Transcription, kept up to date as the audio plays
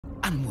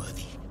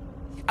Unworthy.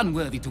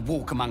 Unworthy to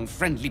walk among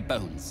friendly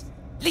bones.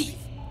 Leave!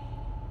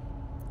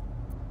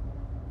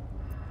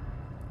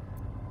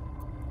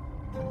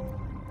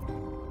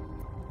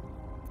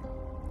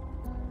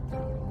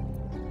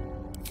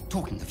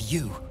 Talking of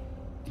you,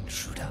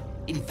 intruder,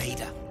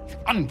 invader,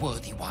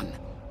 unworthy one.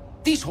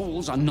 These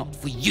halls are not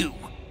for you.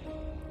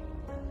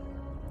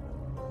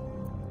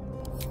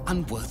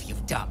 Unworthy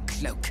of dark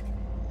cloak.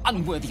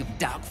 Unworthy of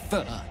dark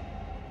fur.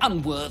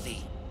 Unworthy.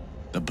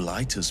 The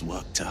blight is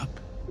worked up.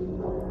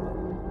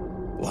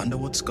 Wonder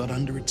what's got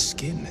under its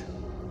skin.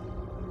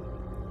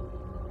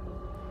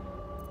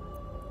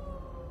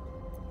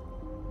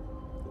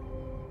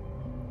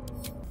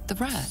 The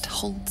rat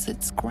holds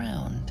its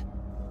ground.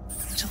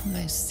 It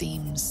almost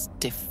seems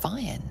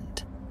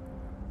defiant.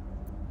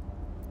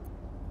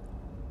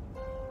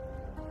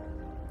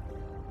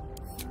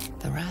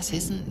 The rat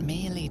isn't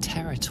merely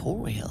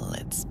territorial,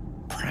 it's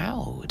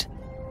proud.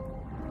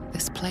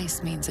 This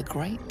place means a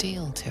great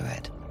deal to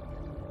it.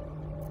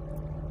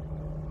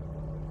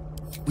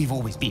 We've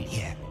always been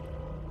here.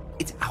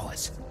 It's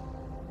ours.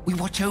 We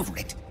watch over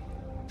it.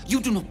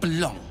 You do not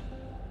belong.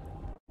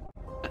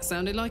 That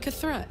sounded like a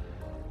threat.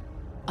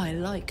 I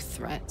like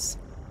threats.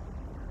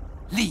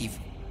 Leave.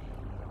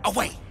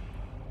 Away.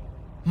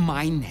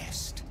 My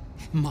nest.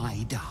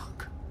 My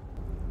dark.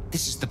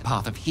 This is the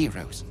path of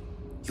heroes.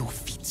 Your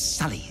feet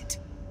sully it.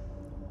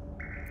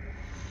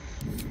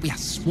 We are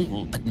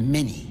small but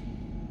many.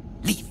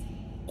 Leave,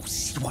 or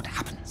see what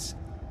happens.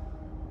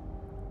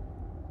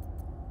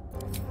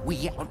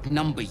 We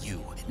outnumber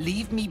you.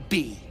 Leave me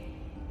be.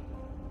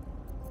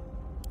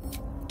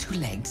 2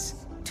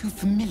 legs, too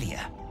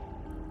familiar.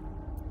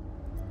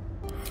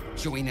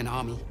 Join an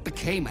army,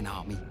 became an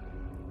army.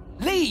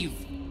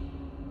 Leave!